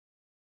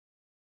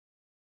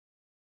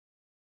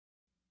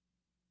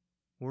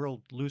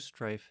whorled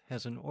loosestrife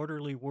has an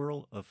orderly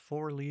whorl of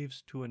 4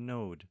 leaves to a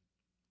node.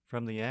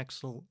 From the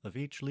axil of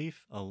each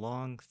leaf, a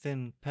long,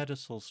 thin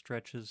pedicel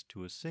stretches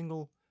to a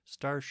single,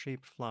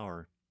 star-shaped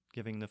flower,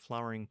 giving the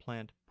flowering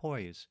plant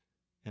poise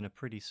and a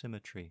pretty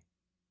symmetry.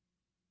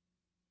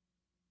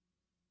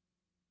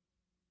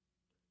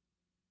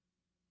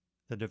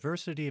 The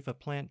diversity of a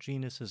plant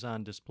genus is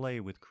on display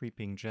with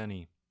creeping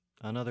jenny,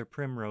 another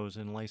primrose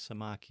in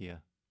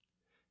Lysimachia.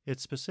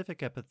 Its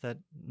specific epithet,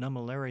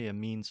 nummullaria,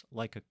 means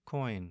like a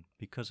coin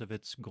because of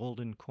its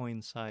golden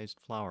coin-sized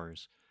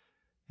flowers,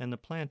 and the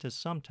plant is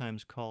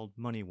sometimes called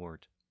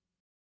moneywort.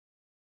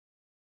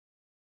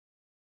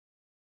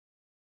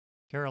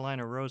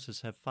 Carolina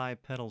roses have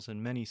 5 petals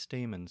and many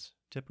stamens,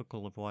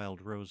 typical of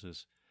wild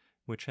roses,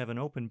 which have an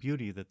open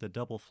beauty that the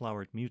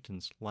double-flowered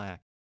mutants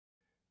lack.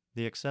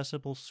 The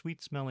accessible,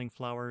 sweet-smelling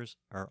flowers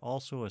are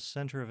also a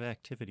center of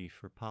activity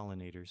for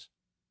pollinators.